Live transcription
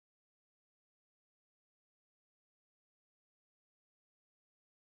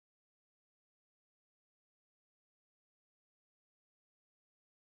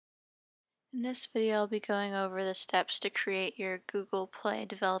In this video, I'll be going over the steps to create your Google Play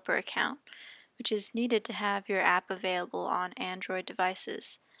developer account, which is needed to have your app available on Android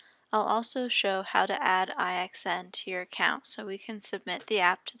devices. I'll also show how to add IXN to your account so we can submit the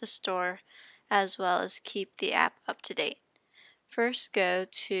app to the store as well as keep the app up to date. First, go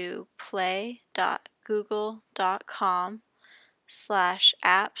to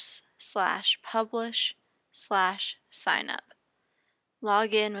play.google.com/apps/publish/signup.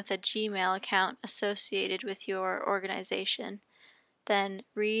 Log in with a Gmail account associated with your organization. Then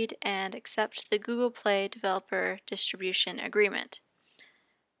read and accept the Google Play Developer Distribution Agreement.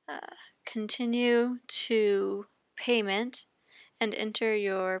 Continue to Payment and enter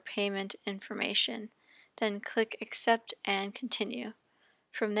your payment information. Then click Accept and Continue.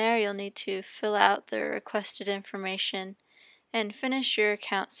 From there, you'll need to fill out the requested information and finish your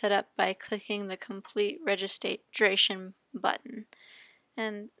account setup by clicking the Complete Registration button.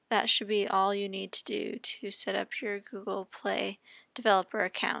 And that should be all you need to do to set up your Google Play developer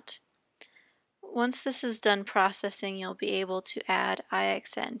account. Once this is done processing, you'll be able to add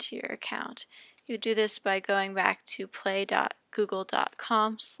IXN to your account. You do this by going back to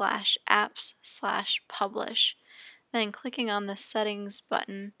play.google.com/apps/publish, then clicking on the Settings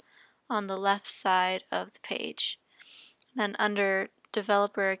button on the left side of the page. Then under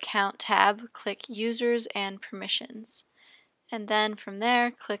Developer Account tab, click Users and Permissions. And then from there,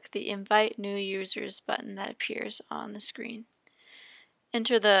 click the Invite New Users button that appears on the screen.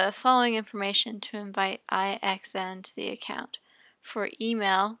 Enter the following information to invite IXN to the account. For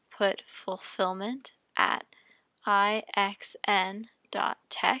email, put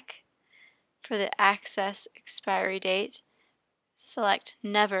fulfillment@ixn.tech. For the access expiry date, select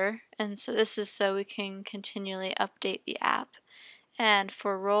Never, and so this is so we can continually update the app. And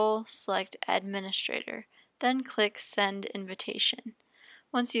for role, select Administrator. Then click Send Invitation.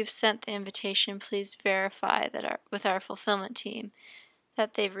 Once you've sent the invitation, please verify that with our fulfillment team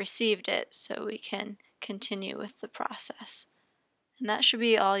that they've received it so we can continue with the process. And that should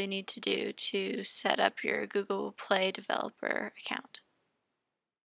be all you need to do to set up your Google Play developer account.